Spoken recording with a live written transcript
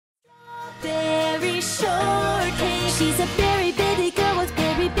She's a very bitty girl with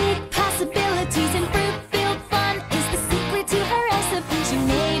very big possibilities, and fruit-filled fun is the secret to her recipe. She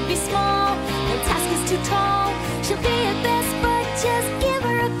may be small, the task is too tall. She'll be at best, but just give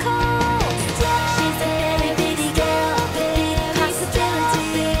her a call. She's a very bitty girl, big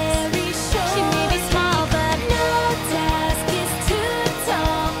possibilities. She may be small, but no task is too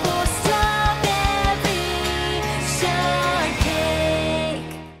tall for Strawberry Shortcake.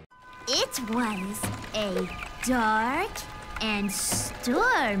 It was a dark and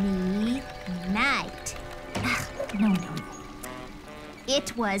stormy night. No.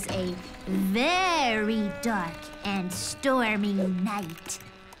 It was a very dark and stormy night.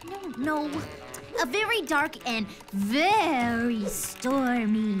 No. A very dark and very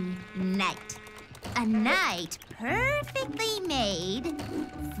stormy night. A night perfectly made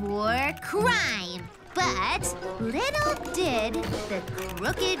for crime. But little did the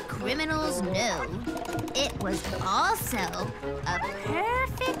crooked criminals know, it was also a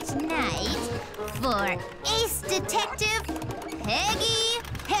perfect night for ace detective Peggy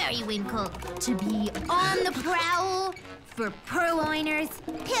Periwinkle to be on the prowl for purloiners,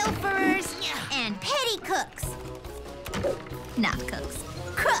 pilferers, and petty cooks. Not cooks,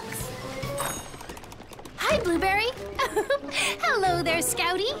 crooks. Hi, Blueberry. Hello there,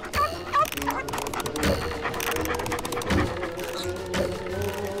 Scouty.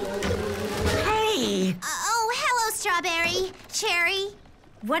 Hey! Oh, hello, Strawberry. Cherry.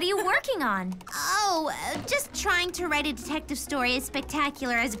 What are you working on? Oh, just trying to write a detective story as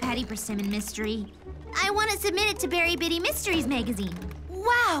spectacular as a Patty Persimmon mystery. I want to submit it to Berry Bitty Mysteries magazine.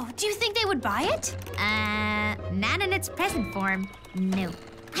 Wow, do you think they would buy it? Not in its present form, no.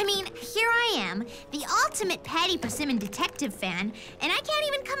 I mean, here I am, the ultimate Patty Persimmon detective fan, and I can't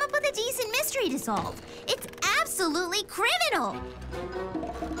even come up with a decent mystery to solve. It's absolutely criminal.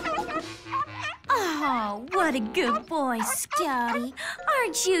 Oh, what a good boy, Scouty.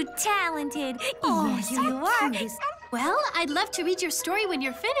 Aren't you talented? Yes, you are. Well, I'd love to read your story when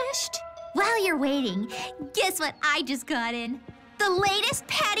you're finished. While you're waiting, guess what I just got in? The latest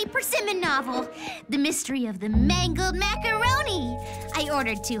Patty Persimmon novel, The Mystery of the Mangled Macaroni. I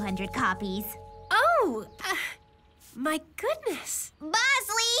ordered 200 copies. Oh, my goodness.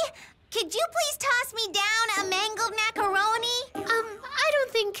 Bosley, could you please toss me down a mangled macaroni? I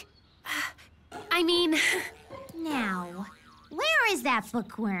don't think... I mean... Now, where is that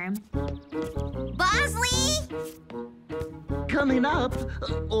bookworm? Bosley? Coming up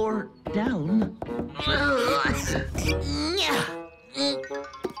or down. Thank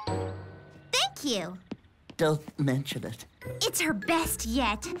you. Don't mention it. It's her best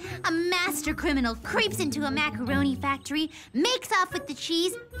yet. A master criminal creeps into a macaroni factory, makes off with the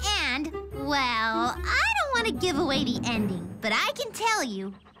cheese, and, well, I don't want to give away the ending, but I can tell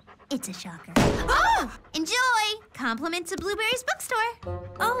you, it's a shocker. Oh! Enjoy! Compliments of Blueberry's bookstore.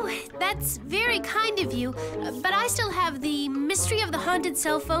 Oh, that's very kind of you. But I still have the Mystery of the Haunted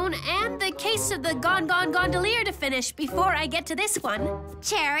Cell Phone and the Case of the Gone Gondolier to finish before I get to this one.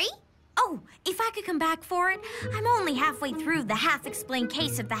 Cherry? Oh, if I could come back for it, I'm only halfway through the half-explained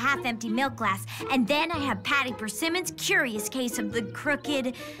case of the half-empty milk glass, and then I have Patty Persimmon's curious case of the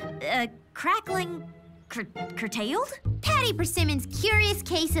crooked, crackling, curtailed? Patty Persimmon's curious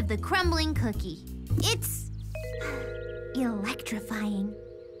case of the crumbling cookie. It's electrifying.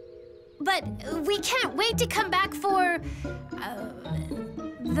 But we can't wait to come back for,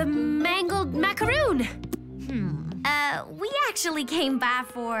 the mangled macaroon. We actually came by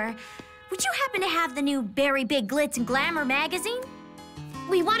for... Would you happen to have the new Berry Big Glitz and Glamour magazine?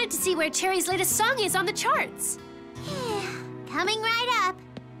 We wanted to see where Cherry's latest song is on the charts. Coming right up.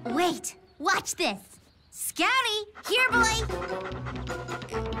 Wait, watch this. Scouty, here, boy.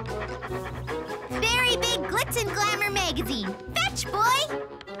 Berry Big Glitz and Glamour magazine. Fetch, boy.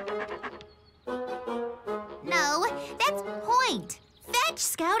 No, that's point. Fetch,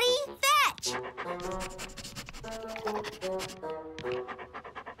 Scouty, fetch.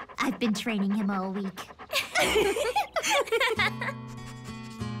 I've been training him all week.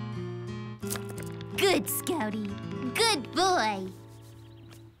 Good, Scouty. Good boy.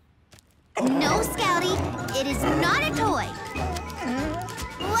 No, Scouty, it is not a toy.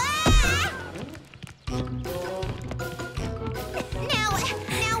 Wah! Now,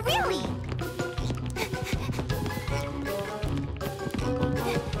 really.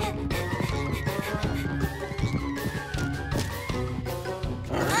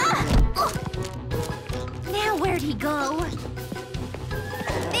 Now where'd he go?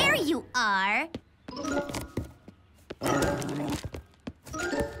 There you are.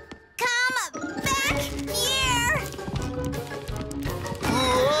 Come back here!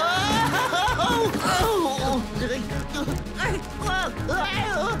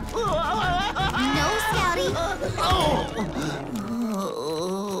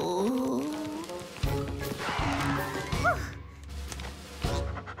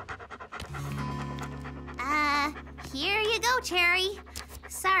 Here you go, Cherry.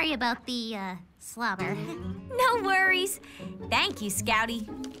 Sorry about the, slobber. No worries. Thank you, Scouty.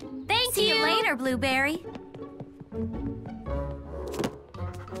 See you later, Blueberry.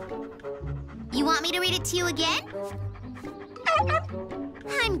 You want me to read it to you again?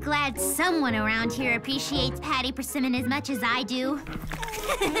 I'm glad someone around here appreciates Patty Persimmon as much as I do.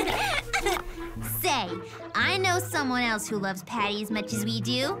 Say, I know someone else who loves Patty as much as we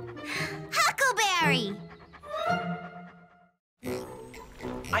do. Huckleberry!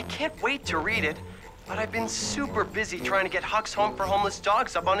 I can't wait to read it, but I've been super busy trying to get Huck's Home for Homeless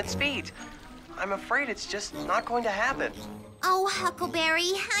Dogs up on its feet. I'm afraid it's just not going to happen. Oh,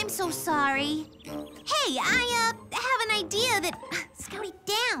 Huckleberry, I'm so sorry. Hey, I have an idea that, Scouty,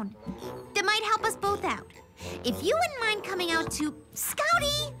 down, that might help us both out. If you wouldn't mind coming out to,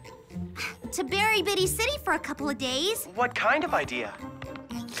 Scouty, to Berry Bitty City for a couple of days. What kind of idea?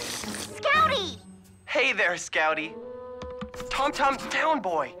 Scouty! Hey there, Scouty. Tom Town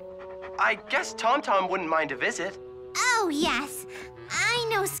Boy. I guess Tom wouldn't mind a visit. Oh, yes. I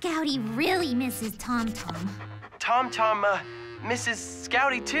know Scouty really misses Tom. Tom misses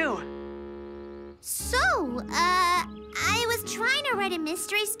Scouty too. So, I was trying to write a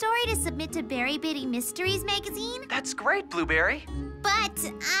mystery story to submit to Berry Bitty Mysteries magazine. That's great, Blueberry.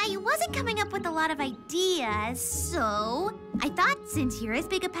 But I wasn't coming up with a lot of ideas, so I thought since you're as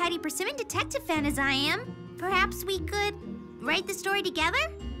big a Patty Persimmon detective fan as I am, perhaps we could write the story together?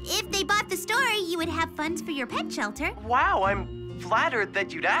 If they bought the story, you would have funds for your pet shelter. Wow, I'm flattered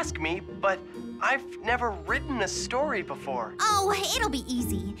that you'd ask me, but I've never written a story before. Oh, it'll be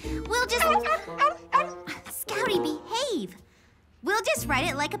easy. We'll just... Scouty, behave. We'll just write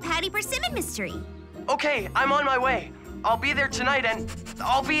it like a Patty Persimmon mystery. Okay, I'm on my way. I'll be there tonight and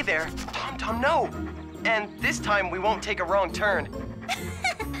I'll be there. Tom, no. And this time we won't take a wrong turn.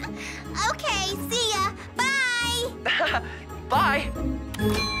 Okay, see ya. Bye. Bye.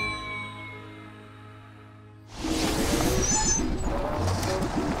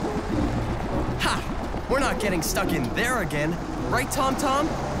 Ha! We're not getting stuck in there again. Right, Tom?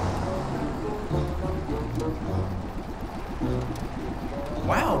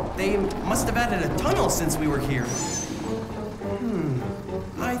 Wow, they must have added a tunnel since we were here.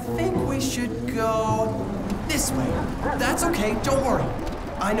 I think we should go this way. That's okay, don't worry.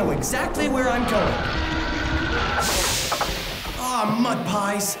 I know exactly where I'm going. Ah, mud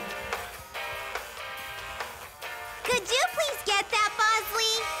pies. Could you please get that,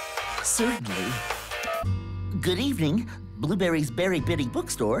 Bosley? Certainly. Good evening. Blueberry's Berry Bitty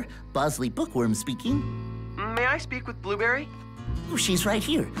Bookstore. Bosley Bookworm speaking. May I speak with Blueberry? Oh, she's right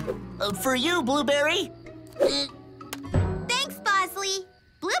here. For you, Blueberry. Thanks, Bosley.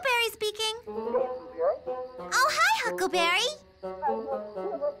 Blueberry speaking. Oh, hi, Huckleberry.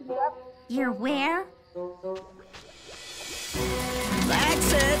 You're where?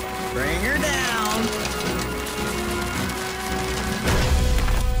 That's it. Bring her down.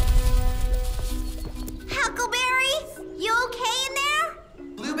 Huckleberry, you okay in there?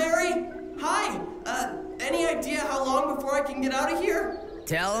 Blueberry? Hi. Any idea how long before I can get out of here?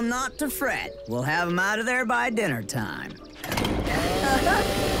 Tell him not to fret. We'll have him out of there by dinner time. No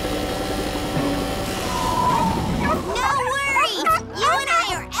worries! You and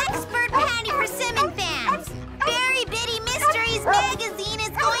I are expert Patty Persimmon fans. Berry Bitty Mysteries magazine is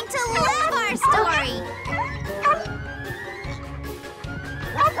going to love our story.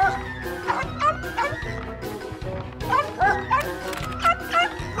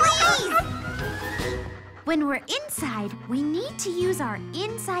 Please! When we're inside, we need to use our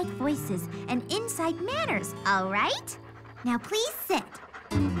inside voices and inside manners, all right? Now please sit.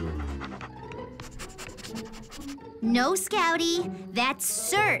 No, Scouty, that's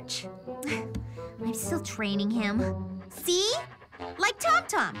search. I'm still training him. See? Like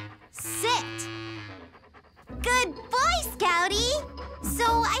Tom. Sit. Good boy, Scouty. So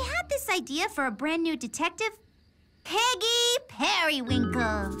I had this idea for a brand new detective, Peggy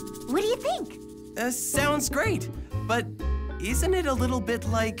Periwinkle. What do you think? Sounds great, but isn't it a little bit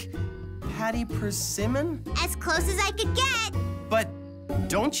like Patty Persimmon? As close as I could get. But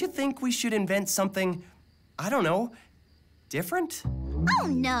don't you think we should invent something, I don't know, different? Oh,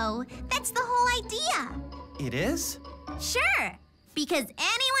 no. That's the whole idea. It is? Sure. Because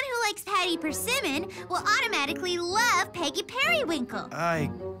anyone who likes Patty Persimmon will automatically love Peggy Periwinkle. I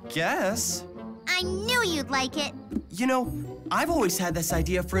guess. I knew you'd like it. You know, I've always had this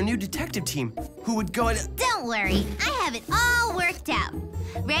idea for a new detective team who would go and... Don't worry. I have it all worked out.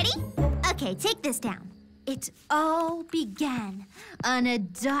 Ready? Okay, take this down. It all began on a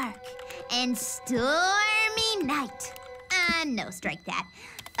dark and stormy night. No, strike that.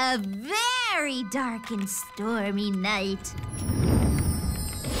 A very dark and stormy night.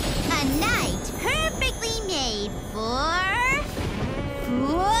 A night perfectly made for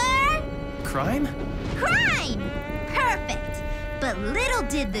Crime? crime! Perfect! But little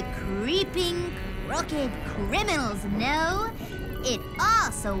did the creeping, crooked criminals know, it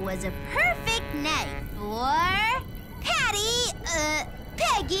also was a perfect night for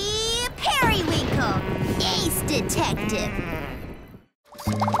Peggy Periwinkle, Ace Detective.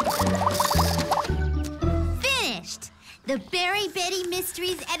 Finished! The Berry Bitty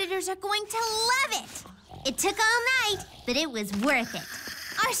Mysteries editors are going to love it. It took all night, but it was worth it.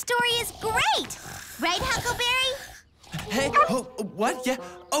 Our story is great! Right, Huckleberry? Hey, oh, what? Yeah.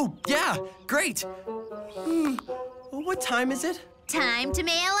 Oh, yeah, great. What time is it? Time to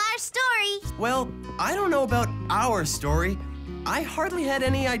mail our story. Well, I don't know about our story. I hardly had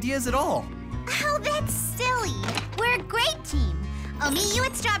any ideas at all. Oh, that's silly. We're a great team. I'll meet you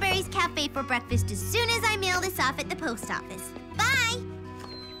at Strawberry's Cafe for breakfast as soon as I mail this off at the post office. Bye!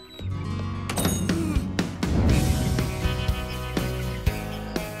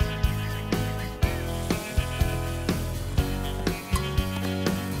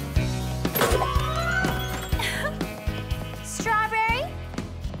 Strawberry?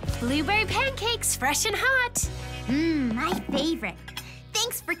 Blueberry pancakes, fresh and hot. My favorite.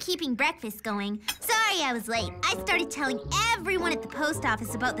 Thanks for keeping breakfast going. Sorry I was late. I started telling everyone at the post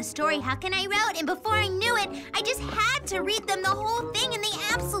office about the story Huck and I wrote, and before I knew it, I just had to read them the whole thing, and they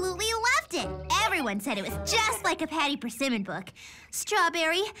absolutely loved it. Everyone said it was just like a Patty Persimmon book.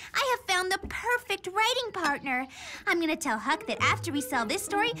 Strawberry, I have found the perfect writing partner. I'm gonna tell Huck that after we sell this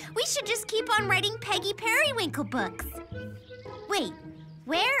story, we should just keep on writing Peggy Periwinkle books. Wait,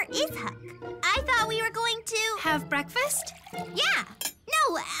 where is Huck? I thought we were going to... Have breakfast? Yeah.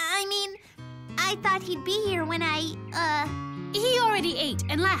 No, I mean, I thought he'd be here when He already ate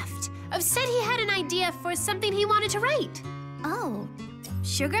and left. Said he had an idea for something he wanted to write. Oh.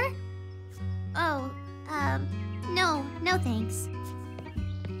 Sugar? Oh, no thanks.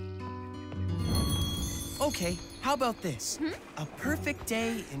 Okay, how about this? A perfect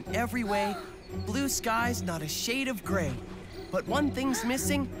day in every way, blue skies, not a shade of gray. But one thing's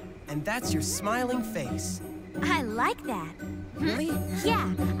missing, and that's your smiling face. I like that. Really?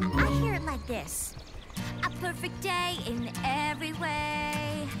 Yeah, I hear it like this. A perfect day in every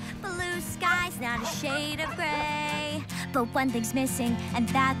way. Blue skies, not a shade of gray. But one thing's missing, and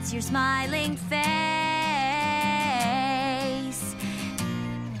that's your smiling face.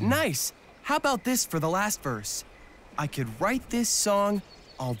 Nice. How about this for the last verse? I could write this song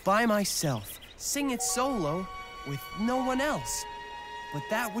all by myself, sing it solo with no one else. But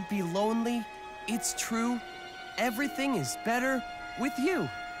that would be lonely. It's true. Everything is better with you.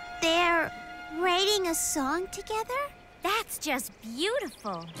 They're writing a song together? That's just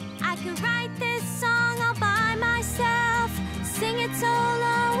beautiful. I could write this song all by myself, sing it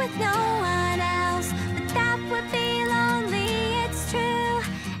solo with no one else. But that would be lonely, it's true.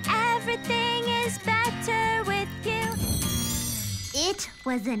 Everything is better with you. It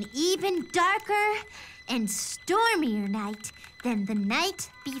was an even darker and stormier night than the night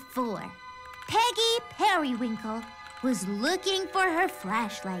before. Peggy Periwinkle was looking for her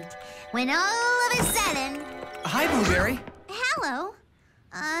flashlight when all of a sudden... Hi, Blueberry. Hello.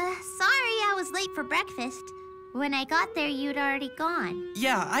 Sorry I was late for breakfast. When I got there, you'd already gone.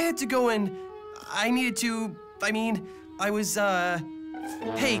 Yeah, I had to go and I needed to, I was,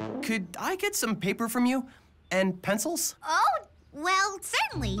 Hey, could I get some paper from you? And pencils? Oh, well,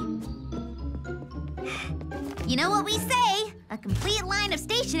 certainly. You know what we say? A complete line of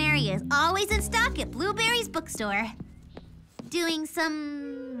stationery is always in stock at Blueberry's bookstore. Doing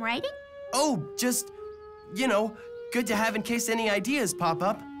some writing? Oh, just, good to have in case any ideas pop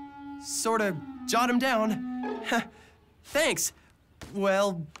up. Sort of jot them down. Thanks.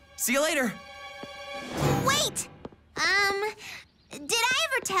 Well, see you later. Wait! Did I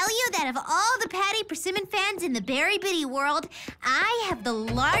ever tell you that of all the Patty Persimmon fans in the Berry Bitty world, I have the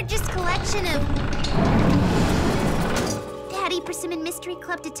largest collection of Patty Persimmon Mystery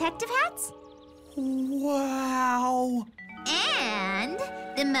Club detective hats? Wow. And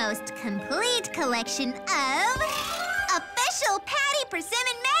the most complete collection of official Patty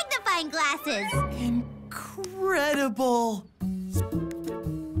Persimmon magnifying glasses. Incredible.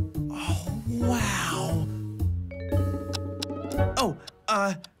 Oh, wow.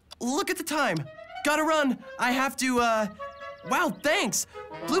 Oh, look at the time. Gotta run. I have to, wow, thanks.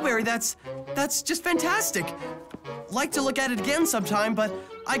 Blueberry, that's just fantastic. Like to look at it again sometime, but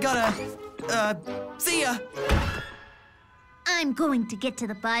I gotta, See ya! I'm going to get to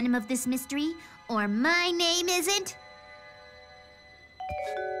the bottom of this mystery, or my name isn't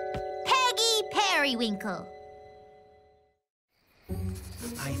Peggy Periwinkle.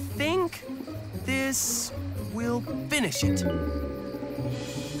 I think this will finish it.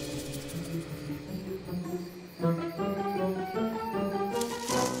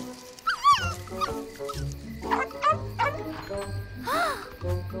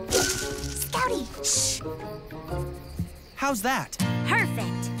 Scouty, shh! How's that?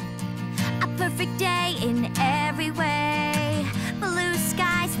 Perfect. A perfect day in every way. Blue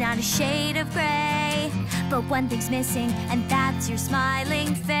skies, not a shade of gray. But one thing's missing, and that's your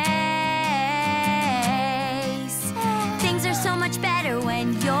smiling face. Things are so much better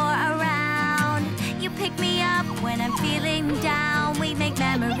when you're around. You pick me up when I'm feeling down. We make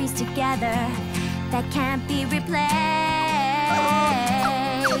memories together that can't be replaced.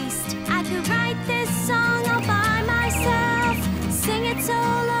 I could write this song all by myself, sing it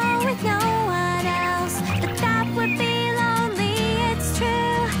solo with no one else, but that would be lonely, it's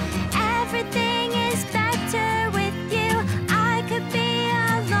true. Everything is better with you. I could be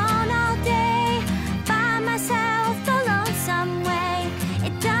alone all day, by myself, the lonesome way.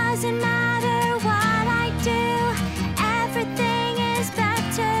 It doesn't matter what I do. Everything is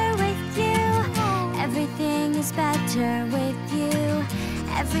better with you. Everything is better with you.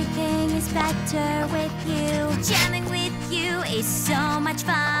 Everything is better with you. Jamming with you is so much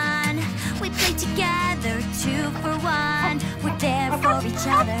fun. We play together 2 for 1. We're there for each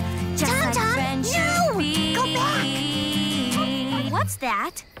other, just like friends should be. Go back. What's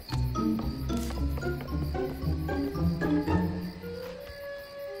that?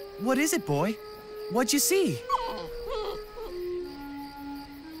 What is it, boy? What'd you see?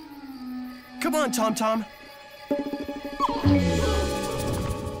 Come on, Tom Tom.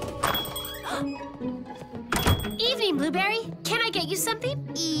 Evening, Blueberry. Can I get you something?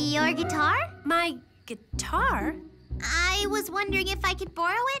 Your guitar? My guitar? I was wondering if I could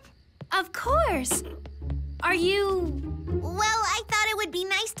borrow it? Of course. Are you... Well, I thought it would be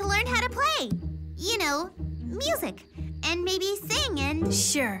nice to learn how to play. You know, music. And maybe sing and...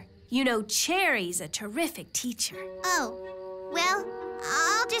 Sure. You know, Cherry's a terrific teacher. Oh, well,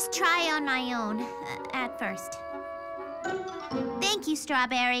 I'll just try on my own at first. Thank you,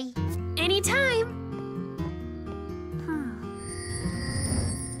 Strawberry. Anytime.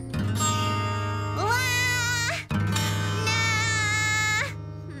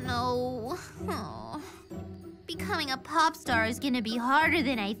 No. Oh. Becoming a pop star is gonna be harder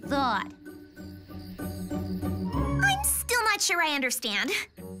than I thought. I'm still not sure I understand.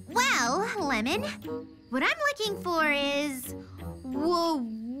 Well, Lemon, what I'm looking for is...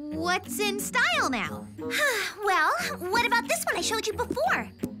 what's in style now? Well, what about this one I showed you before?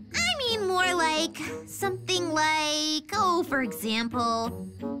 I mean more like something like, oh, for example,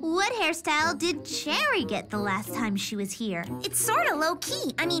 what hairstyle did Cherry get the last time she was here? It's sort of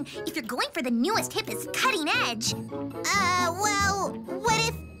low-key. I mean, if you're going for the newest, hippest, cutting edge. Well, what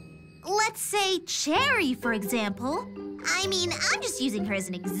if, let's say Cherry, for example? I mean, I'm just using her as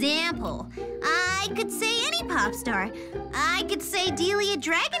an example. I could say any pop star. I could say Delia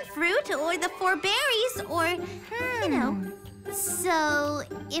Dragonfruit or the Four Berries or, you know. So,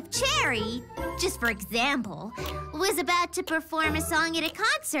 if Cherry, just for example, was about to perform a song at a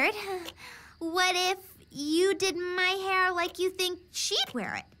concert, what if you did my hair like you think she'd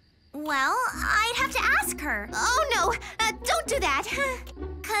wear it? Well, I'd have to ask her. Oh, no, don't do that.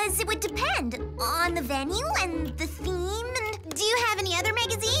 'Cause it would depend on the venue and the theme and... Do you have any other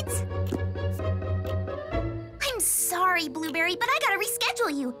magazines? I'm sorry, Blueberry, but I gotta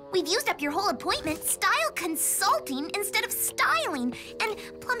reschedule you. We've used up your whole appointment, style consulting instead of styling. And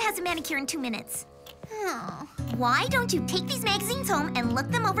Plum has a manicure in 2 minutes. Oh. Why don't you take these magazines home and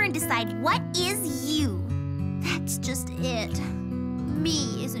look them over and decide what is you? That's just it.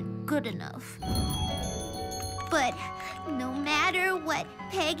 Me isn't good enough. But no matter what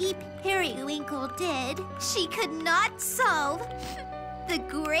Peggy Periwinkle did, she could not solve the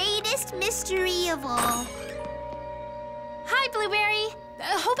greatest mystery of all. Hi, Blueberry.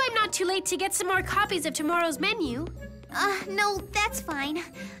 Hope I'm not too late to get some more copies of tomorrow's menu. No, that's fine.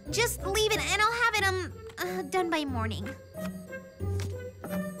 Just leave it and I'll have it, done by morning.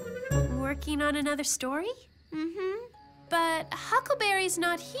 Working on another story? Mm-hmm. But Huckleberry's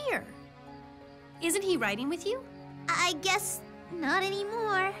not here. Isn't he writing with you? I guess not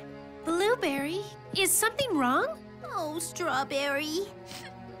anymore. Blueberry, is something wrong? Oh, Strawberry.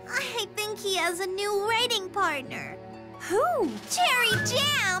 I think he has a new writing partner. Who? Cherry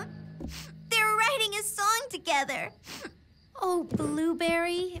Jam! They're writing a song together. Oh,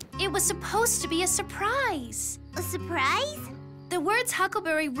 Blueberry, it was supposed to be a surprise. A surprise? The words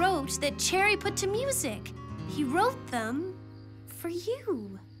Huckleberry wrote that Cherry put to music. He wrote them for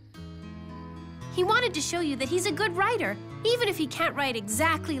you. He wanted to show you that he's a good writer, even if he can't write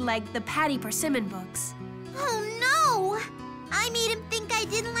exactly like the Patty Persimmon books. Oh, no! I made him think I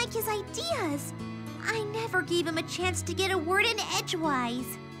didn't like his ideas. I never gave him a chance to get a word in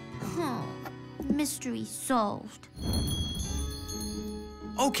edgewise. Oh, mystery solved.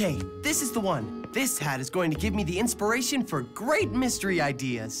 Okay, this is the one. This hat is going to give me the inspiration for great mystery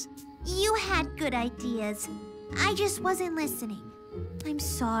ideas. You had good ideas. I just wasn't listening. I'm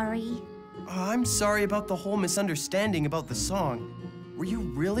sorry. I'm sorry about the whole misunderstanding about the song. Were you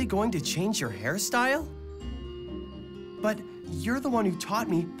really going to change your hairstyle? But you're the one who taught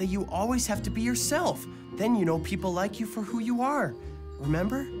me that you always have to be yourself. Then you know people like you for who you are.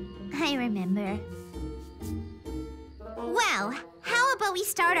 Remember? I remember. Well, how about we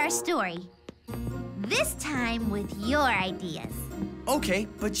start our story? This time with your ideas. Okay,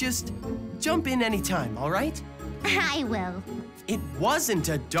 but just jump in anytime, all right? I will. It wasn't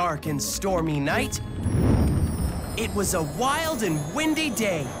a dark and stormy night. It was a wild and windy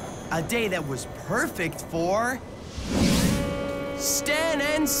day. A day that was perfect for Stan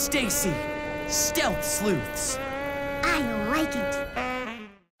and Stacy, stealth sleuths. I like it.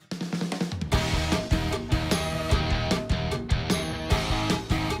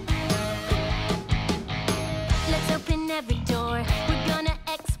 Let's open every door. We're gonna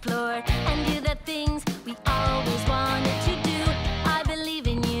explore and do the things we always wanted to do. I believe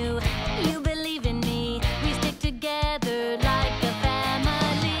in you, you believe in me. We stick together like a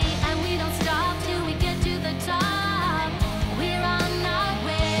family, and we don't stop till we get to the top. We're on our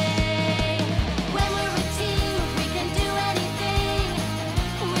way. When we're a team, we can do anything.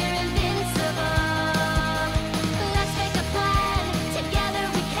 We're invincible. Let's make a plan. Together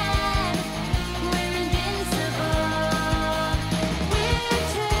we can. We're invincible. We're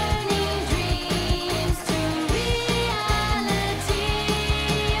turning dreams to reality.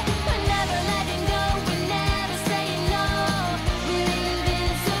 We're never letting go. We're never saying no. We're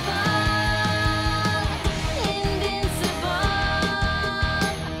invincible. Invincible.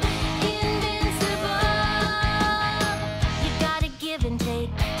 Invincible. You gotta give and take.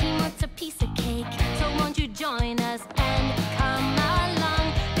 Teamwork's a piece of cake. So won't you join us and come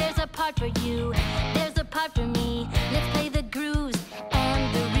along? There's a part for you. There's a part for me. Let's play the grooves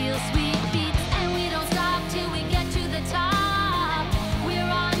and the real sweet beats. And we don't stop till we get to the top. We're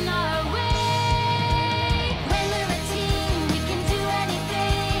on our way. When we're a team, we can do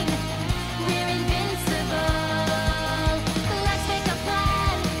anything. We're invincible. Let's make a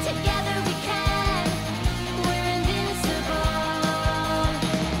plan. Together we can. We're invincible.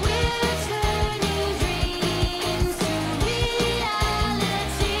 We're turning dreams to reality.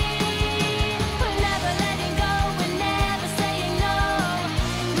 We're never letting go. We're never saying no.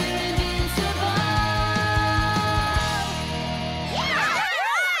 We're invincible.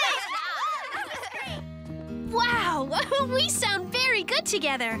 Wow, we sound very good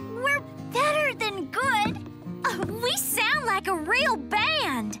together. We're better than good. We sound like a real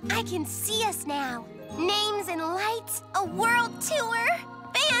band. I can see us now. Names and lights, a world tour,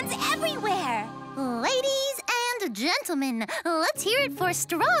 fans everywhere. Ladies and gentlemen, let's hear it for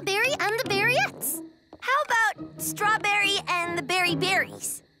Strawberry and the Berryettes. How about Strawberry and the Berry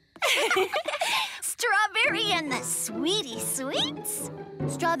Berries? Strawberry and the Sweetie Sweets?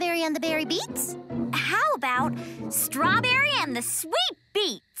 Strawberry and the Berry Beats? How about Strawberry and the Sweet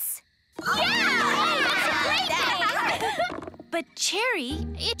Beets? But Cherry,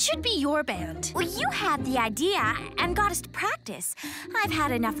 it should be your band. Well, you had the idea and got us to practice. I've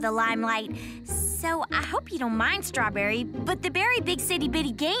had enough of the limelight. So I hope you don't mind, Strawberry, but the Berry Big City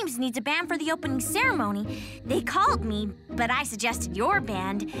Bitty Games needs a band for the opening ceremony. They called me, but I suggested your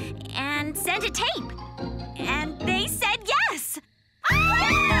band and sent a tape. And they said yes.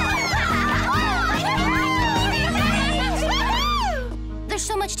 There's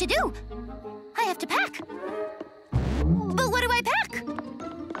so much to do. I have to pack. But what do I pack?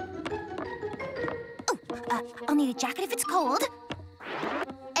 Oh, I'll need a jacket if it's cold.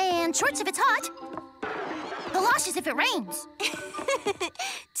 And shorts if it's hot. Galoshes if it rains.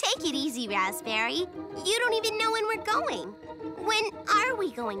 Take it easy, Raspberry. You don't even know when we're going. When are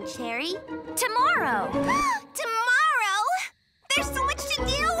we going, Cherry? Tomorrow. Tomorrow? There's so much to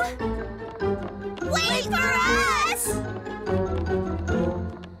do. Wait for us!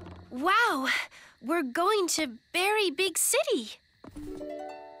 Wow, we're going to Berry Big City.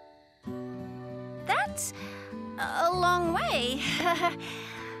 That's a long way.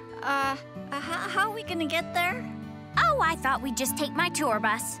 How are we gonna get there? Oh, I thought we'd just take my tour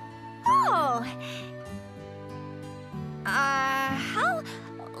bus. Oh. How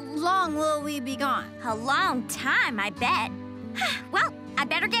long will we be gone? A long time, I bet. Well, I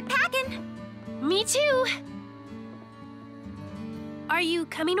better get packing. Me too. Are you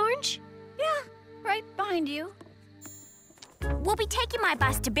coming, Orange? Yeah, right behind you. We'll be taking my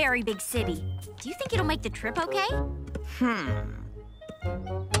bus to Berry Big City. Do you think it'll make the trip okay?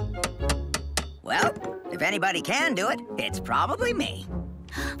 Well, if anybody can do it, it's probably me.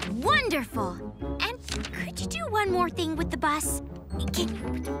 Wonderful! And could you do one more thing with the bus?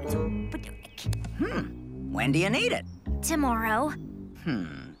 When do you need it? Tomorrow.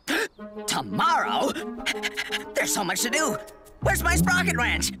 Tomorrow? There's so much to do. Where's my sprocket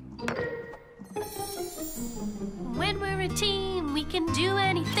wrench? When we're a team, we can do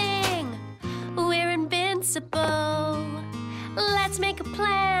anything. We're invincible. Let's make a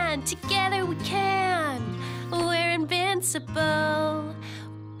plan. Together we can. We're invincible.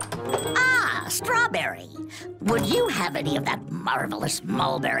 Ah, Strawberry. Would you have any of that marvelous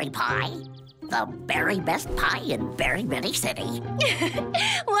mulberry pie? The very best pie in Berry Bitty City.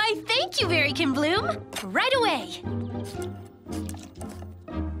 Why, thank you, Berrykin Bloom. Right away.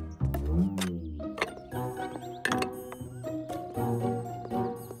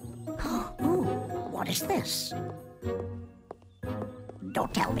 What is this?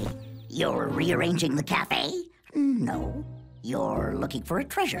 Don't tell me. You're rearranging the cafe? No. You're looking for a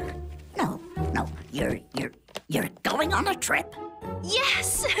treasure? No. You're going on a trip?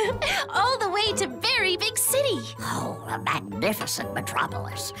 Yes! All the way to Berry Big City. Oh, a magnificent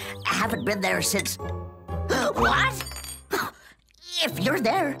metropolis. I haven't been there since... What? If you're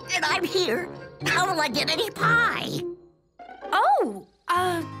there and I'm here, how will I get any pie? Oh,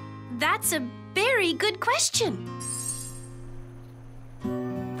 that's a very good question.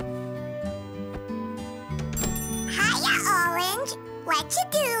 Hiya, Orange. What you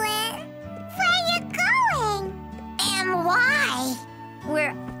doing? Where you going? And why?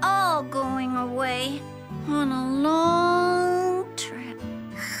 We're all going away on a long trip.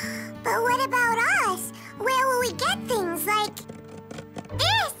 But what about us? Where will we get things like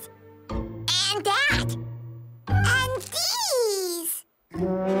this? And that? And these?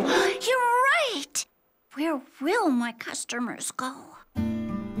 You're right! Where will my customers go?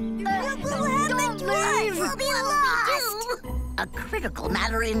 Don't leave! We'll be lost! A critical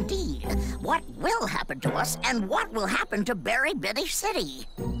matter indeed. What will happen to us and what will happen to Berry Bitty City?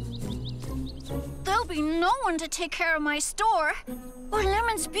 There'll be no one to take care of my store. Or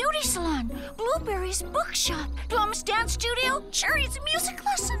Lemon's beauty salon, Blueberry's bookshop, Plum's dance studio, Cherry's music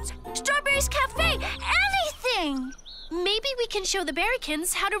lessons, Strawberry's cafe, anything! Maybe we can show the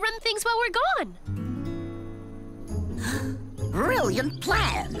Berrykins how to run things while we're gone. Brilliant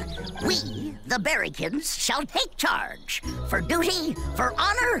plan. We, the Berrykins, shall take charge. For duty, for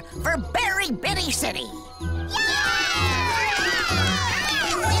honor, for Berry Bitty City.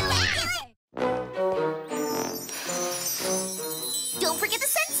 Don't forget the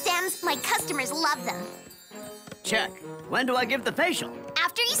scent stems. My customers love them. Check. When do I give the facial?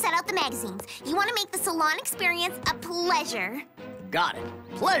 After you set out the magazines, you want to make the salon experience a pleasure. Got it.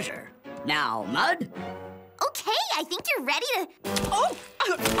 Pleasure. Now, Mud? Okay, I think you're ready to... Oh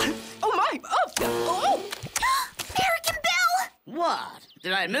my! Oh! Eric and Bill! What?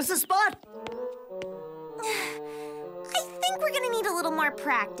 Did I miss a spot? I think we're gonna need a little more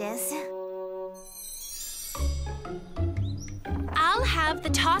practice. I'll have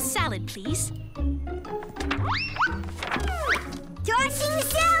the tossed salad, please. Tossing the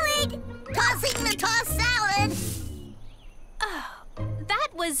salad! Tossing the tossed salad! That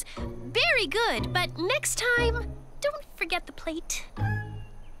was very good, but next time, don't forget the plate.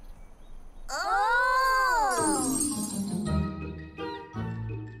 Oh!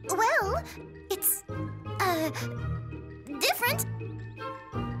 Well, it's, different.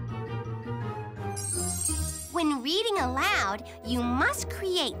 When reading aloud, you must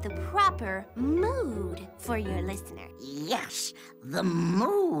create the proper mood for your listener. Yes, the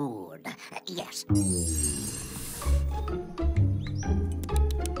mood. Yes.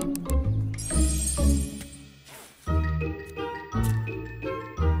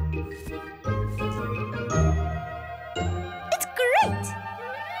 It's great!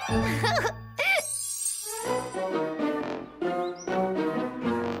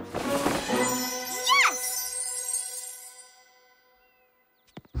 Yes!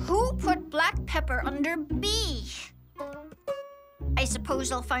 Who put black pepper under B? I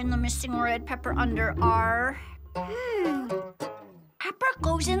suppose I'll find the missing red pepper under R. Pepper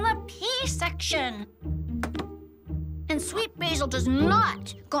goes in the P section. And sweet basil does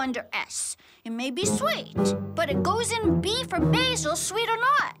not go under S. It may be sweet, but it goes in B for basil, sweet or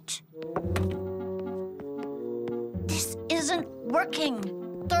not. This isn't working.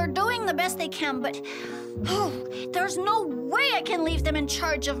 They're doing the best they can, but there's no way I can leave them in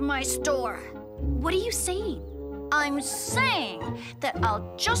charge of my store. What are you saying? I'm saying that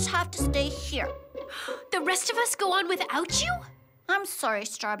I'll just have to stay here. The rest of us go on without you? I'm sorry,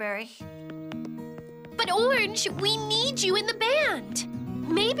 Strawberry. But Orange, we need you in the band.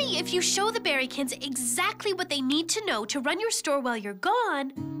 Maybe if you show the Berrykins exactly what they need to know to run your store while you're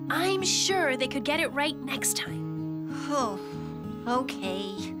gone, I'm sure they could get it right next time. Oh,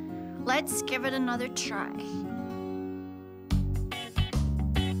 okay. Let's give it another try.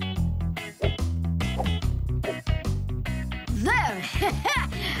 There!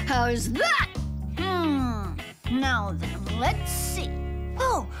 How's that? Now then, let's see.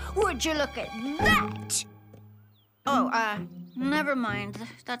 Oh, would you look at that? Oh, never mind.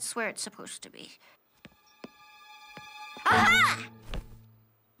 That's where it's supposed to be. Aha!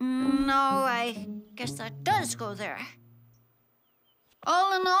 No, I guess that does go there.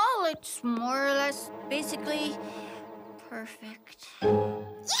 All in all, it's more or less basically perfect.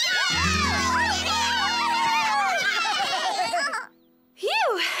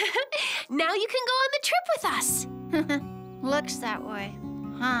 Phew! Now you can go on the trip with us. Looks that way,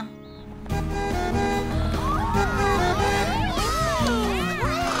 huh?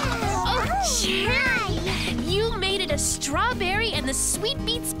 Oh, Cherry! You made it a Strawberry and the Sweet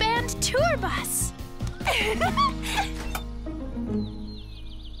Beets Band tour bus.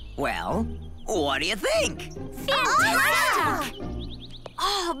 Well, what do you think? Fantastic!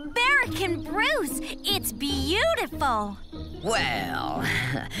 Oh, Berrykin Bruce, it's beautiful. Well,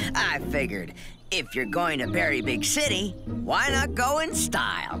 I figured if you're going to Berry Big City, why not go in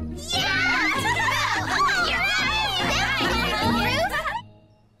style?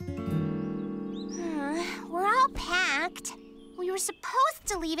 We're all packed. We were supposed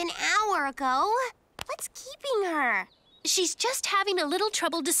to leave an hour ago. What's keeping her? She's just having a little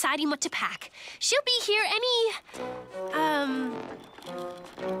trouble deciding what to pack. She'll be here any,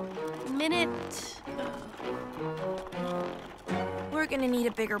 minute. We're gonna need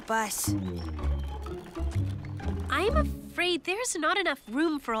a bigger bus. I'm afraid there's not enough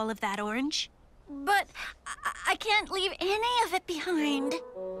room for all of that, Orange. But I can't leave any of it behind.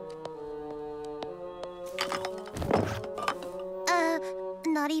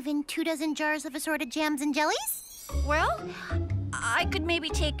 Not even 24 jars of assorted jams and jellies? Well, I could maybe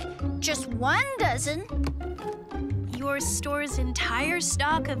take just 12. Your store's entire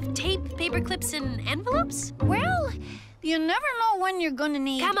stock of tape, paper clips, and envelopes? Well, you never know when you're gonna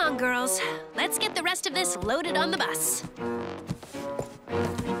need... Come on, girls. Let's get the rest of this loaded on the bus.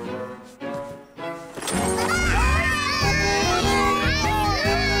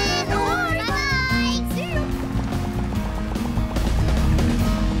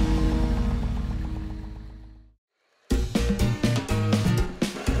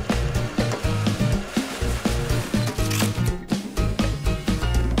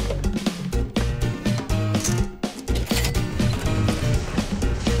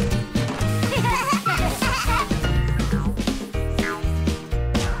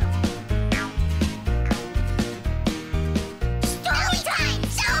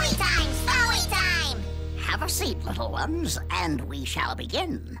 And we shall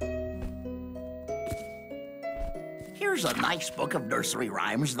begin. Here's a nice book of nursery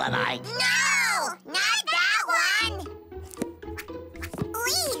rhymes that I... No! Not that one!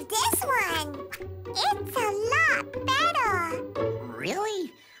 Leave this one. It's a lot better.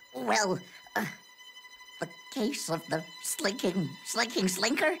 Really? Well, the case of the slinking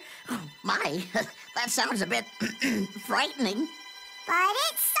slinker? Oh, my, that sounds a bit frightening. But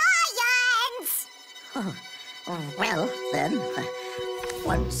it's science! Oh. Well, then,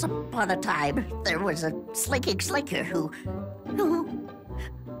 once upon a time, there was a slinking slinker who...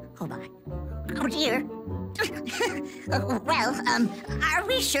 Oh, my. Oh, dear. Well, are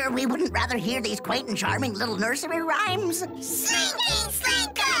we sure we wouldn't rather hear these quaint and charming little nursery rhymes? Slinking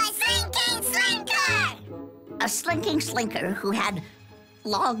slinker! Slinking slinker! A slinking slinker who had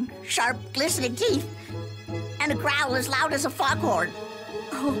long, sharp, glistening teeth and a growl as loud as a foghorn.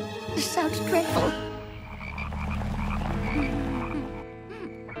 Oh, this sounds dreadful.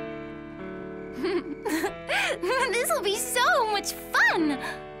 This'll be so much fun!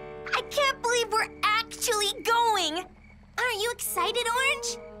 I can't believe we're actually going! Aren't you excited,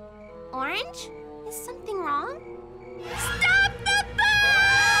 Orange? Orange? Is something wrong? Stop the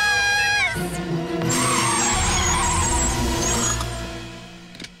bus!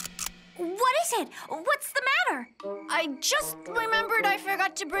 What is it? What's the matter? I just remembered I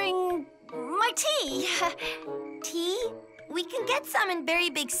forgot to bring my tea. Tea? We can get some in Berry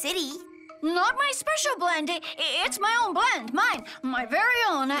Big City. Not my special blend. It's my own blend. Mine. My very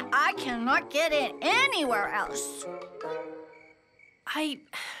own. I cannot get it anywhere else. I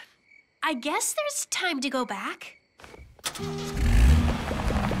guess there's time to go back.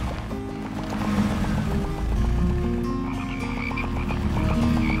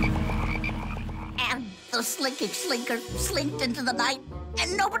 And the slinking slinker slinked into the night,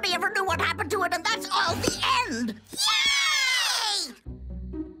 and nobody ever knew what happened to it, and that's all the end. Yay!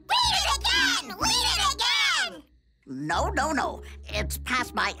 Read it again! Read it again! No. It's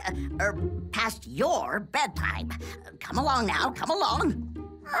past past your bedtime. Come along now, come along.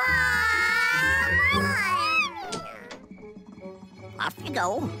 Off you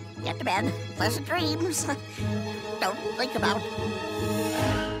go. Get to bed. Pleasant dreams. Don't think about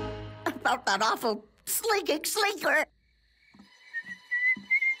that awful slinking slinker.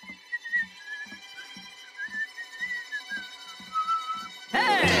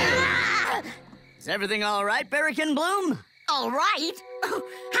 Hey! Is everything all right, Berrykin Bloom? All right?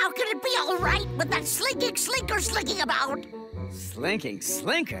 How can it be all right with that slinking slinker slinking about? Slinking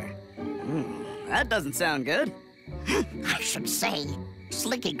slinker? That doesn't sound good. I should say,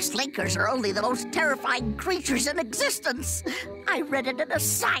 slinking slinkers are only the most terrifying creatures in existence. I read it in a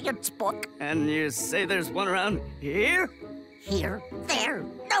science book. And you say there's one around here? Here, there,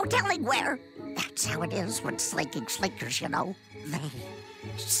 no telling where. That's how it is with slinking slinkers, you know. They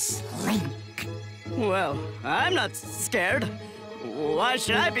slink. Well, I'm not scared. Why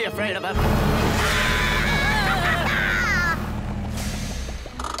should I be afraid of him?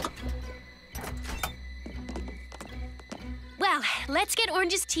 Well, let's get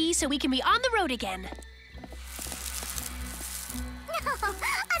Orange's tea so we can be on the road again.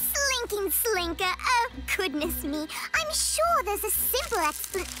 A slinking slinker. Oh, goodness me. I'm sure there's a simple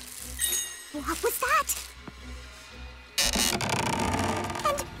What was that?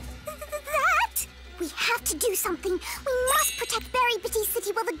 And that? We have to do something. We must protect Berry Bitty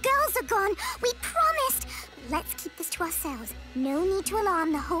City while the girls are gone. We promised. Let's keep this to ourselves. No need to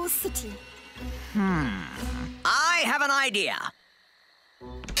alarm the whole city. I have an idea.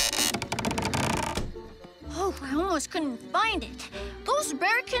 Oh, I almost couldn't find it. Those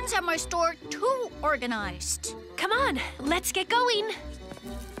Berrykins have my store too organized. Come on, let's get going.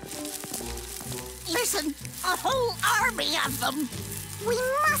 Listen, a whole army of them. We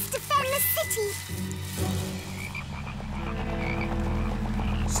must defend the city.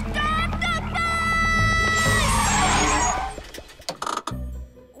 Stop the bus!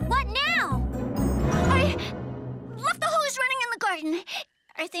 What now? I left the hose running in the garden.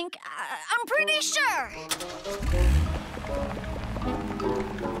 I think, I'm pretty sure.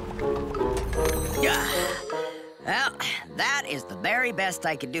 Well, that is the very best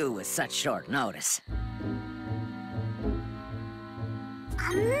I could do with such short notice.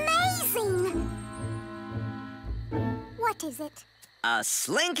 Amazing! What is it? A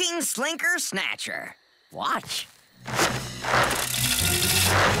slinking slinker snatcher. Watch.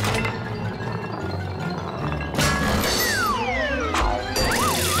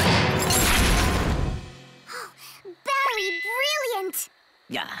 Barry, brilliant!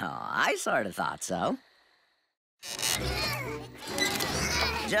 Yeah, I sort of thought so.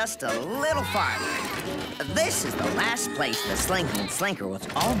 Just a little farther. This is the last place the slinking slinker was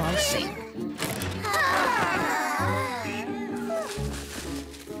almost seen.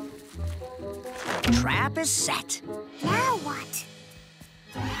 Trap is set. Now what?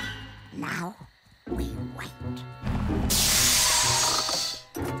 Now we wait.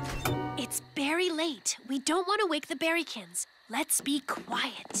 It's very late. We don't want to wake the Berrykins. Let's be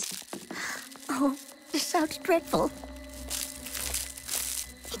quiet. Oh, this sounds dreadful.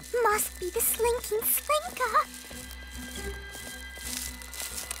 It must be the slinking slinker.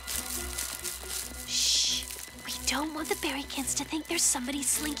 Shh. We don't want the Berrykins to think there's somebody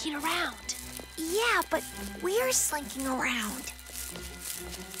slinking around. Yeah, but we're slinking around.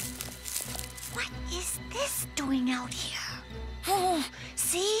 What is this doing out here? Oh,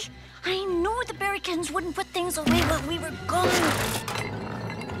 see? I knew the Berrykins wouldn't put things away while we were gone.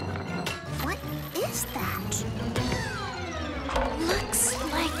 What is that? Looks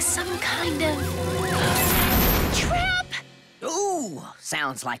like some kind of trap. Ooh,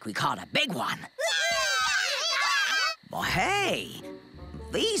 sounds like we caught a big one. Well, hey,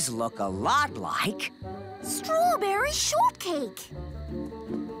 these look a lot like... Strawberry Shortcake.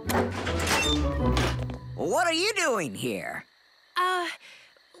 What are you doing here?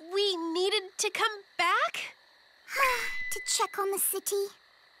 We needed to come back? To check on the city.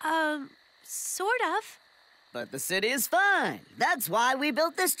 Sort of. But the city is fine. That's why we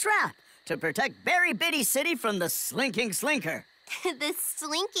built this trap. to protect Berry Bitty City from the Slinking Slinker. The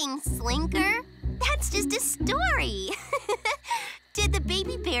Slinking Slinker? That's just a story. Did the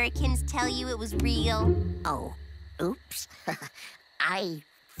baby bearikins tell you it was real? Oh, oops. I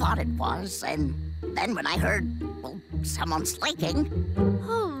thought it was, and then when I heard, well, someone slinking...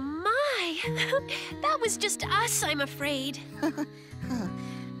 Oh, my. That was just us, I'm afraid.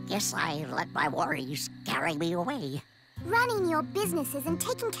 Guess I let my worries carry me away. Running your businesses and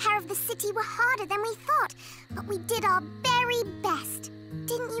taking care of the city were harder than we thought, but we did our very best.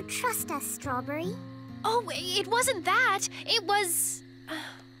 Didn't you trust us, Strawberry? Oh, it wasn't that. It was...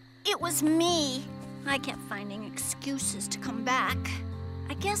 It was me. I kept finding excuses to come back.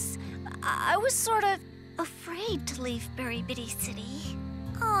 I guess I was sort of afraid to leave Berry Bitty City.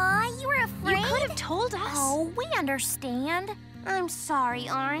 Aw, you were afraid? You could have told us. Oh, we understand. I'm sorry,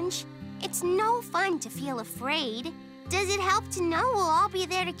 Orange. It's no fun to feel afraid. Does it help to know we'll all be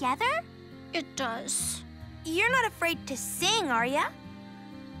there together? It does. You're not afraid to sing, are ya?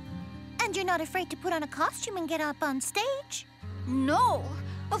 And you're not afraid to put on a costume and get up on stage? No,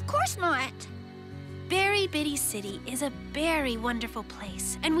 of course not. Berry Bitty City is a very wonderful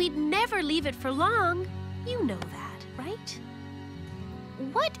place, and we'd never leave it for long. You know that, right?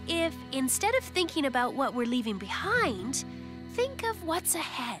 What if, instead of thinking about what we're leaving behind, think of what's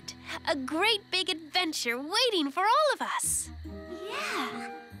ahead? A great big adventure waiting for all of us. Yeah,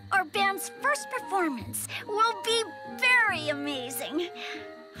 our band's first performance will be very amazing.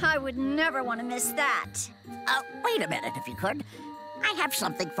 I would never want to miss that. Wait a minute, if you could. I have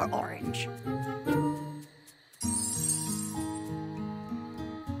something for Orange.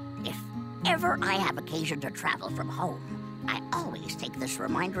 If ever I have occasion to travel from home, I always take this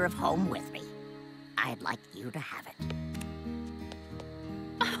reminder of home with me. I'd like you to have it.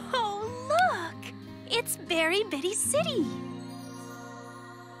 Oh, look! It's Berry Bitty City.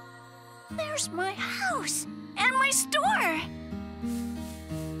 There's my house and my store.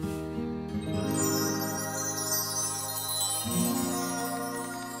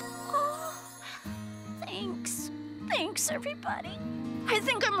 Thanks, everybody. I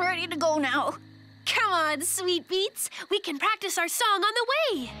think I'm ready to go now. Come on, Sweet Beats. We can practice our song on the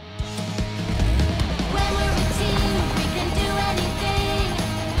way. When we're a team, we can do anything.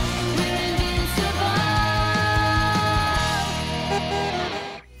 We're invincible.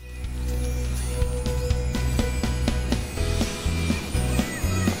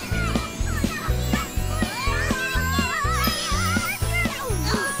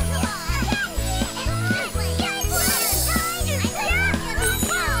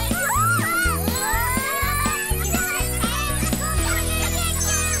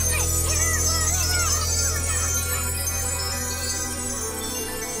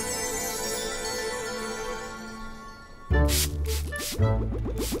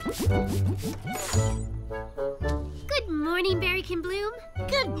 Good morning, Berrykin Bloom.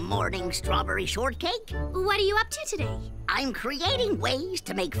 Good morning, Strawberry Shortcake. What are you up to today? I'm creating ways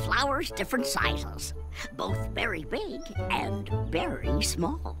to make flowers different sizes, both very big and very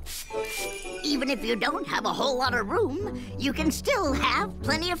small. Even if you don't have a whole lot of room, you can still have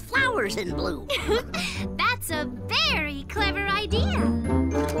plenty of flowers in bloom. That's a very clever idea.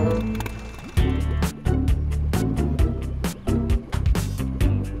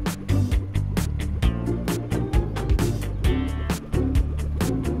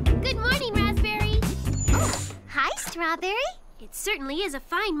 Strawberry? It certainly is a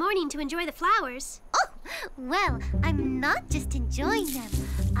fine morning to enjoy the flowers. Oh, well, I'm not just enjoying them.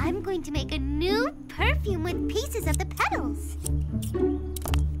 I'm going to make a new perfume with pieces of the petals.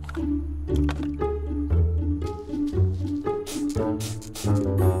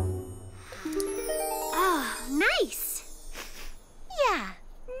 Oh, nice. Yeah,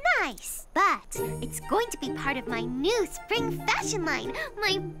 nice. But it's going to be part of my new spring fashion line,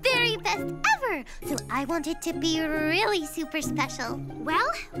 my very best ever. So I want it to be really super special. Well,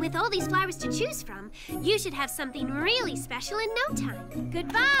 with all these flowers to choose from, you should have something really special in no time.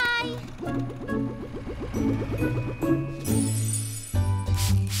 Goodbye.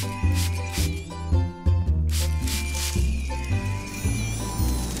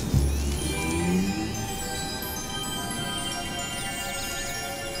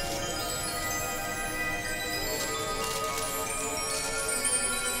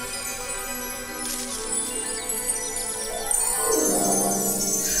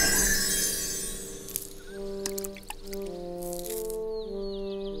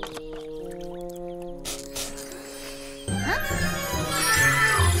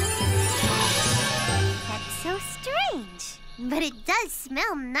 But it does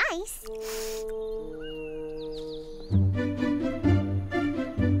smell nice.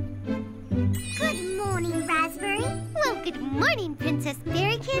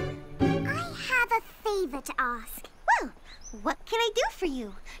 pleasure to ask. Well, what can I do for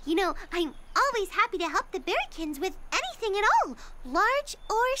you? You know, I'm always happy to help the berrykins with anything at all, large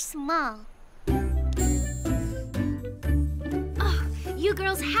or small. Oh, you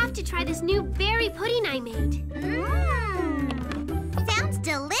girls have to try this new berry pudding I made. Sounds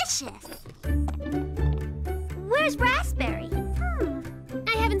delicious. Where's Raspberry?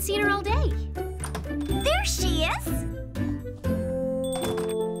 I haven't seen her all day. There she is.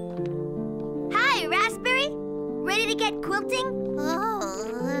 Hi, Raspberry. Ready to get quilting?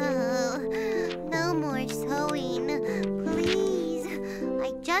 No more sewing. Please.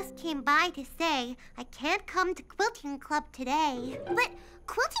 I just came by to say I can't come to quilting club today. But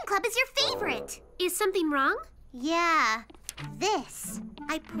quilting club is your favorite. Is something wrong? Yeah, this.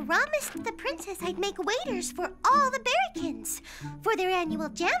 I promised the princess I'd make waiters for all the berrykins for their annual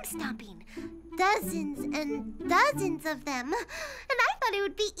jam stomping. Dozens and dozens of them. And I thought it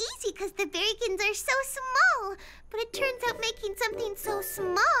would be easy because the berrykins are so small. But it turns out making something so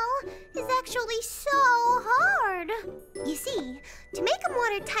small is actually so hard. You see, to make them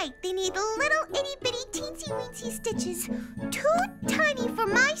watertight, they need little itty-bitty teensy-weensy stitches. Too tiny for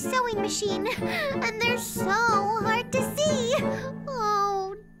my sewing machine. And they're so hard to see.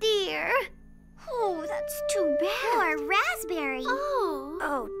 Oh, dear. Oh, that's too bad. Poor Raspberry.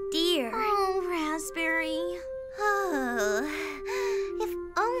 Oh dear. Oh, Raspberry. Oh, if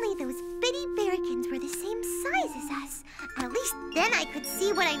only those bitty berrykins were the same size as us. At least then I could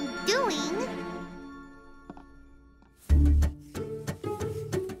see what I'm doing.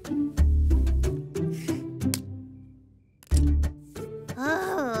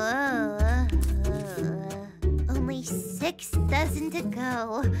 Only 6 dozen to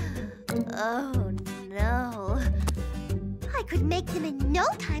go. Oh, no. I could make them in no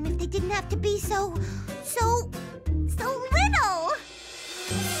time if they didn't have to be so little.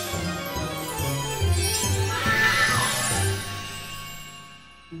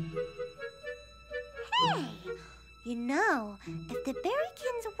 Hey, you know, if the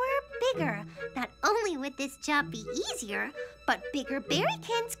berrykins were bigger, not only would this job be easier, but bigger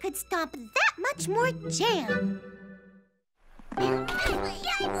berrykins could stomp that much more jam.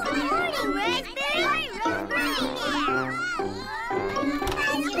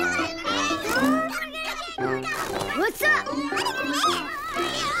 What's up?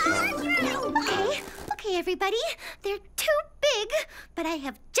 Okay, everybody. They're too big, but I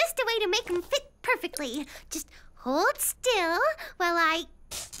have just a way to make them fit perfectly. Just hold still while I...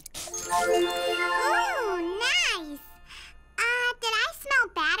 Oh, nice. Did I smell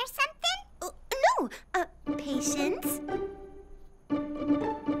bad or something? No, patience.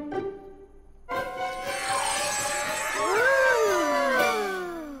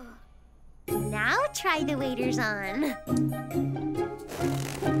 Now try the waiters on.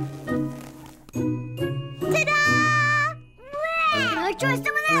 Ta-da! Can I try some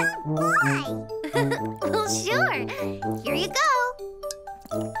of that? Why? Well, sure. Here you go.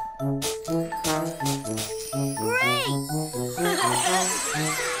 Great!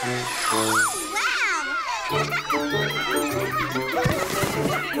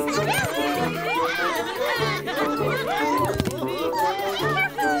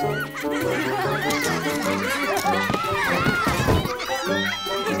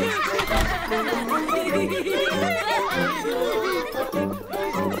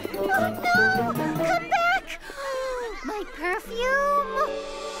 Come back! My perfume!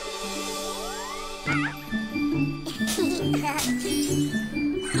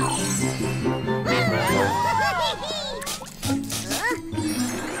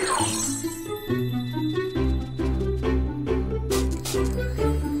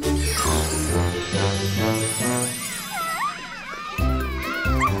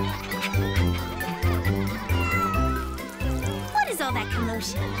 What is all that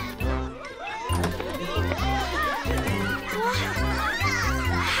commotion?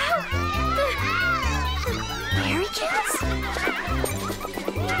 Berrykins?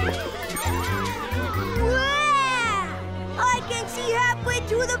 Wow! I can see halfway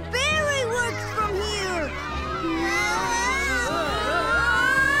to the berry works from here.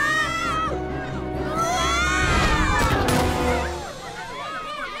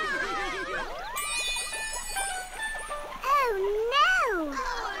 Oh, no.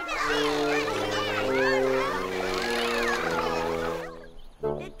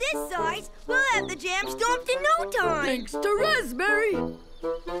 At this size, we'll have the jam stomped in no time. Thanks to Raspberry.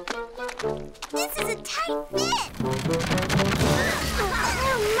 This is a tight fit.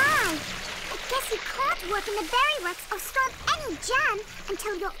 Oh, my. I guess you can't work in the berry works or stomp any jam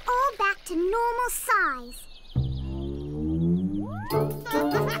until you're all back to normal size. What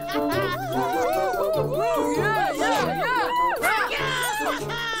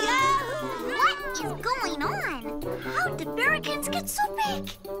is going on? How did berrykins get so big?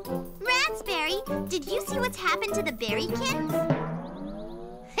 Raspberry, did you see what's happened to the berrykins?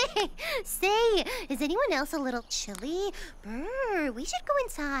 Say, is anyone else a little chilly? Brr, we should go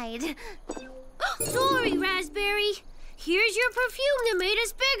inside. Sorry, Raspberry. Here's your perfume that made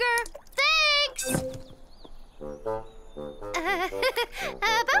us bigger. Thanks!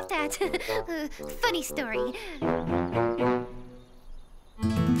 About that, funny story.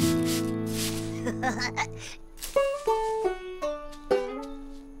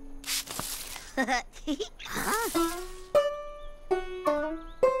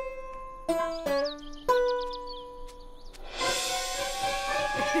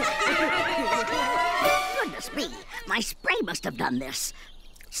 Goodness me, my spray must have done this.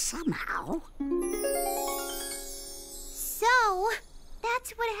 Somehow. So,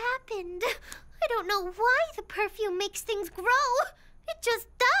 that's what happened. I don't know why the perfume makes things grow. It just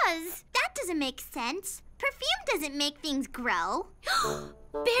does. That doesn't make sense. Perfume doesn't make things grow.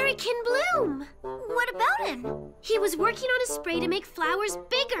 Berrykin Bloom! What about him? He was working on a spray to make flowers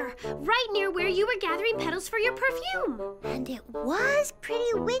bigger, right near where you were gathering petals for your perfume. And it was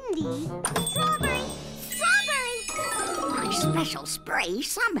pretty windy. Strawberry! Strawberry! My special spray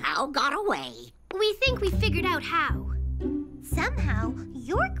somehow got away. We think we figured out how. Somehow,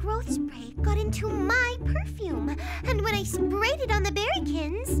 your growth spray got into my perfume. And when I sprayed it on the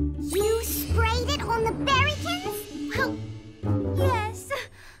berrykins... You sprayed it on the berrykins? Well, yes.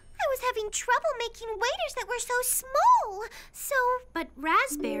 I was having trouble making waiters that were so small. So... But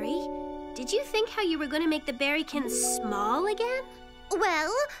Raspberry, did you think how you were going to make the berrykins small again?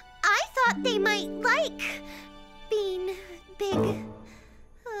 Well, I thought they might like being big.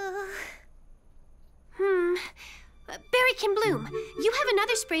 Berrykin Bloom, you have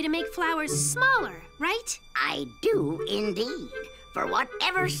another spray to make flowers smaller, right? I do indeed. For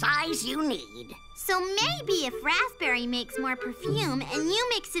whatever size you need. So maybe if Raspberry makes more perfume and you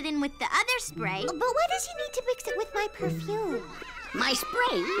mix it in with the other spray... But why does he need to mix it with my perfume? My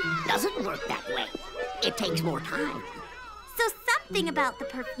spray doesn't work that way. It takes more time. So something about the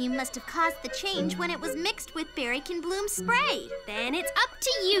perfume must have caused the change when it was mixed with Berrykin Bloom's spray. Then it's up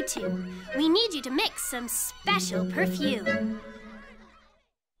to you two. We need you to mix some special perfume.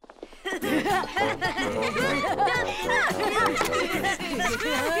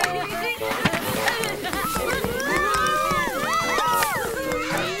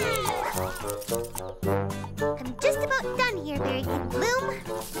 I'm just about done here, Berrykin Bloom.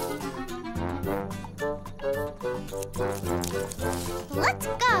 Let's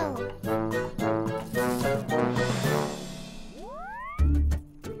go!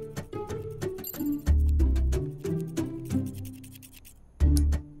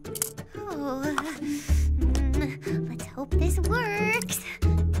 Oh, let's hope this works.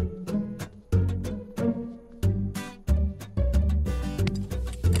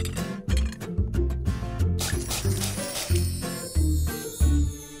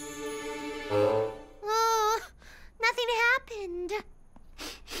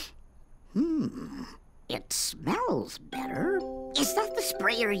 It smells better. Is that the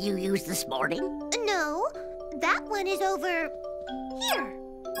sprayer you used this morning? No, that one is over here.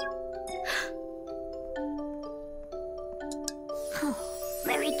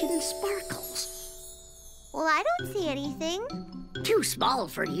 Berrykin sparkles. Well, I don't see anything. Too small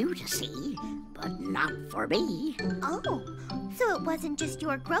for you to see, but not for me. Oh, so it wasn't just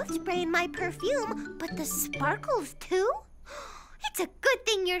your growth spray and my perfume, but the sparkles too? It's a good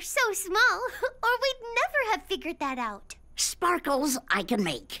thing you're so small, or we'd never have figured that out. Sparkles I can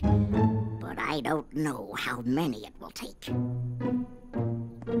make, but I don't know how many it will take.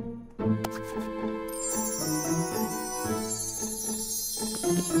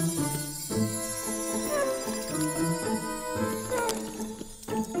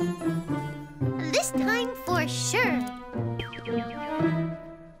 This time for sure.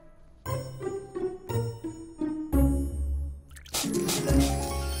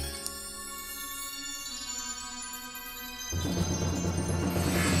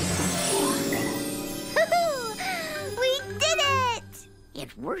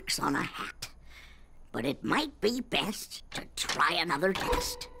 It works on a hat, but it might be best to try another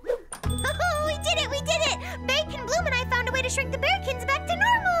test. Oh, we did it! We did it! Berrykin Bloom and I found a way to shrink the berrykins back to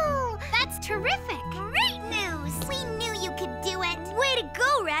normal! That's terrific! Great news! We knew you could do it! Way to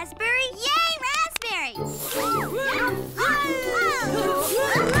go, Raspberry! Yay,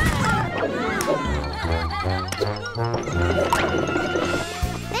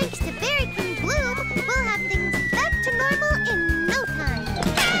 Thanks to Berrykin Bloom, we'll have things back to normal in no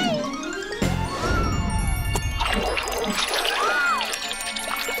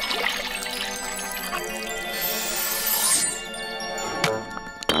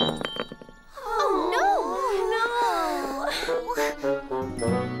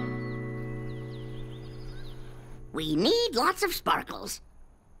need lots of sparkles.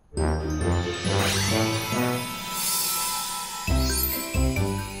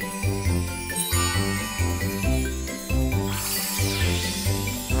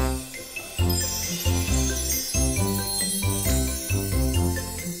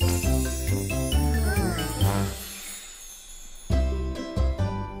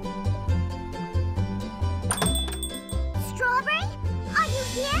 Strawberry, are you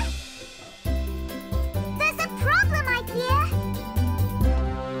here? There's a problem, I fear.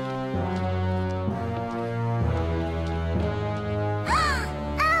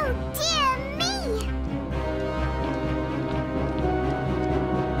 Oh, dear me!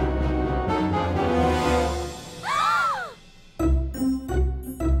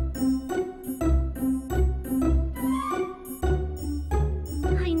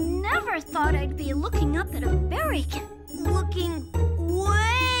 I never thought I'd be looking up at a berrykin. Looking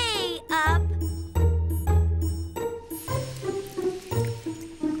way up.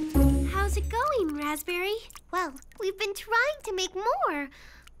 How's it going, Raspberry? Well, we've been trying to make more,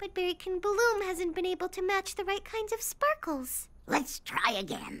 but Berrykin Bloom hasn't been able to match the right kinds of sparkles. Let's try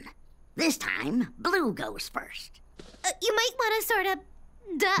again. This time, Blue goes first. You might want to sort of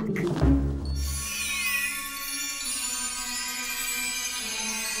duck.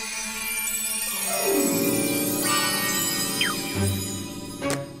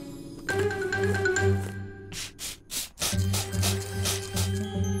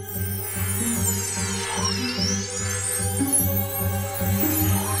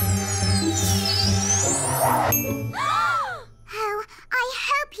 Oh, I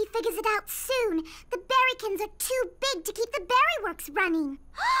hope he figures it out soon. The berrykins are too big to keep the berry works running.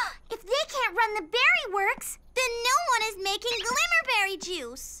 If they can't run the berry works, then no one is making glimmerberry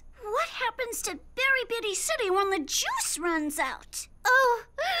juice. What happens to Berry Bitty City when the juice runs out? Oh,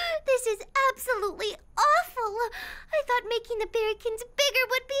 this is absolutely awful. I thought making the berrykins bigger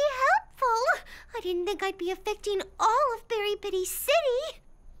would be helpful. I didn't think I'd be affecting all of Berry Bitty City.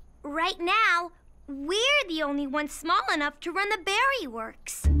 Right now, we're the only ones small enough to run the berry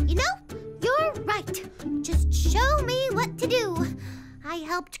works. You know, you're right. Just show me what to do. I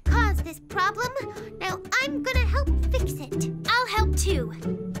helped cause this problem. Now I'm gonna help fix it. I'll help too.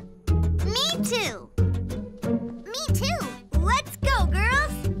 Me too. Me too. Let's go,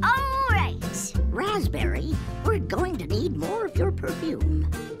 girls. All right. Raspberry, we're going to need more of your perfume.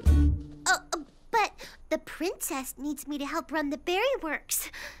 But the princess needs me to help run the berry works.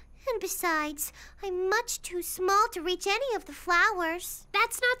 And besides, I'm much too small to reach any of the flowers.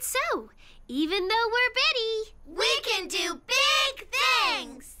 That's not so. Even though we're Bitty, We can do big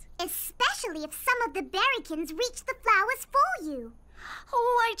things. Especially if some of the berrykins reach the flowers for you.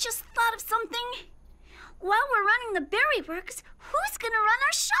 Oh, I just thought of something. While we're running the berry works, who's gonna run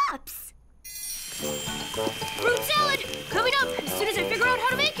our shops? fruit salad coming up as soon as I figure out how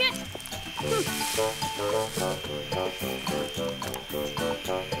to make it.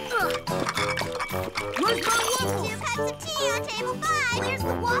 Where's my waffle? 2 cups of tea on table 5. Where's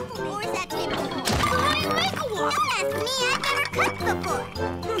the waffle? Or is that table 4? How do you make a waffle? Don't ask me. I've never cooked before.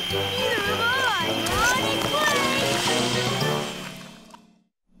 Neither have I.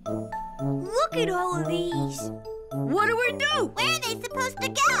 Look at all of these. What do we do? Where are they supposed to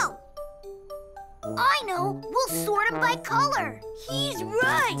go? I know. We'll sort them by color. He's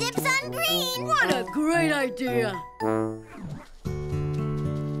right. Dips on green. What a great idea.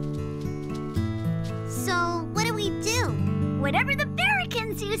 So, what do we do? Whatever the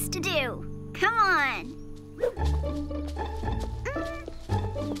berrykins used to do. Come on.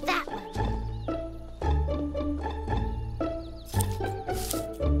 That one.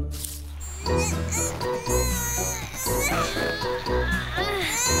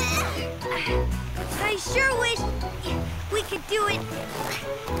 I sure wish we could do it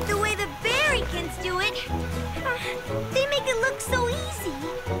the way the berrykins do it. They make it look so easy,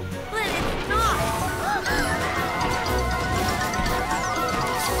 but it's not.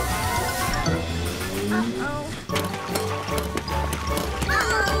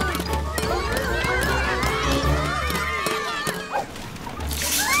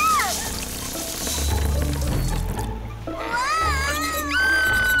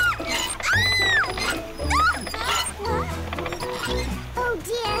 Oh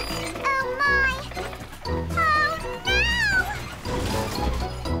dear. Oh my. Oh no!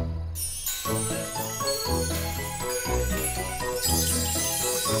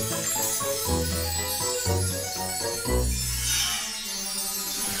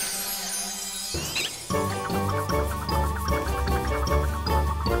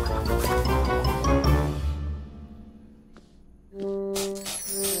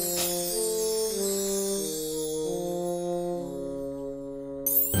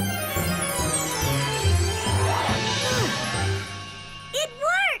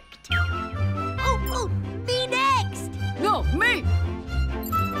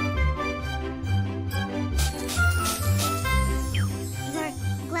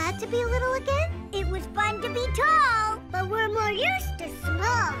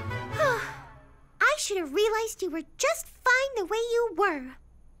 realized you were just fine the way you were.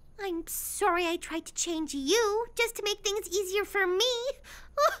 I'm sorry I tried to change you just to make things easier for me.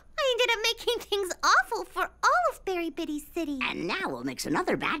 Oh, I ended up making things awful for all of Berry Bitty City. And now we'll mix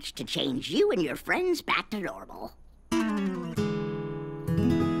another batch to change you and your friends back to normal.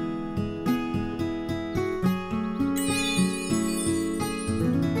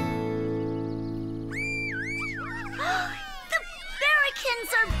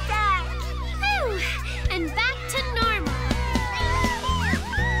 Berrykins are back! Whew! And back to normal.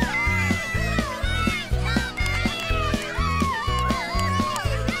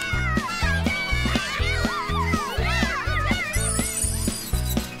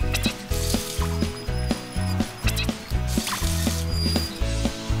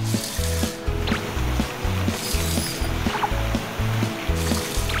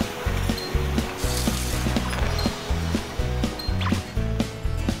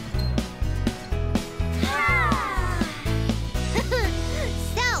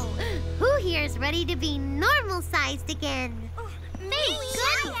 Ready to be normal-sized again. Me,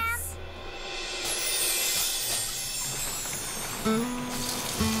 goodness!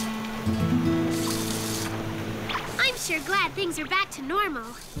 I'm sure glad things are back to normal.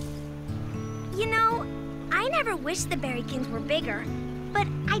 You know, I never wished the Berrykins were bigger, but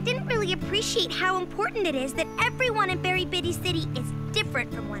I didn't really appreciate how important it is that everyone in Berry Bitty City is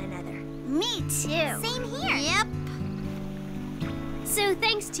different from one another. Me too. Same here. Yep. So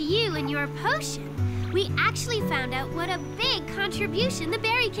thanks to you and your potion, we actually found out what a big contribution the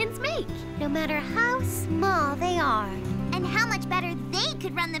Berrykins make. No matter how small they are. And how much better they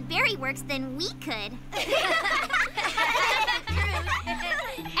could run the Berry Works than we could.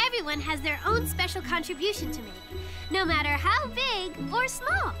 Everyone has their own special contribution to make, no matter how big or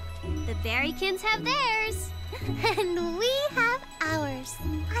small. The Berrykins have theirs. And we have ours.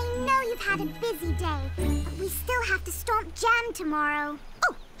 I know you've had a busy day, but we still have to stomp jam tomorrow.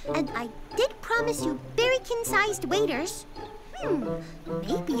 Oh, and I did promise you berrykin-sized waiters.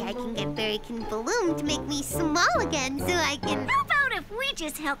 Maybe I can get Berrykin Balloon to make me small again so I can... How about if we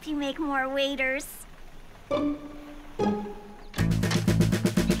just help you make more waiters?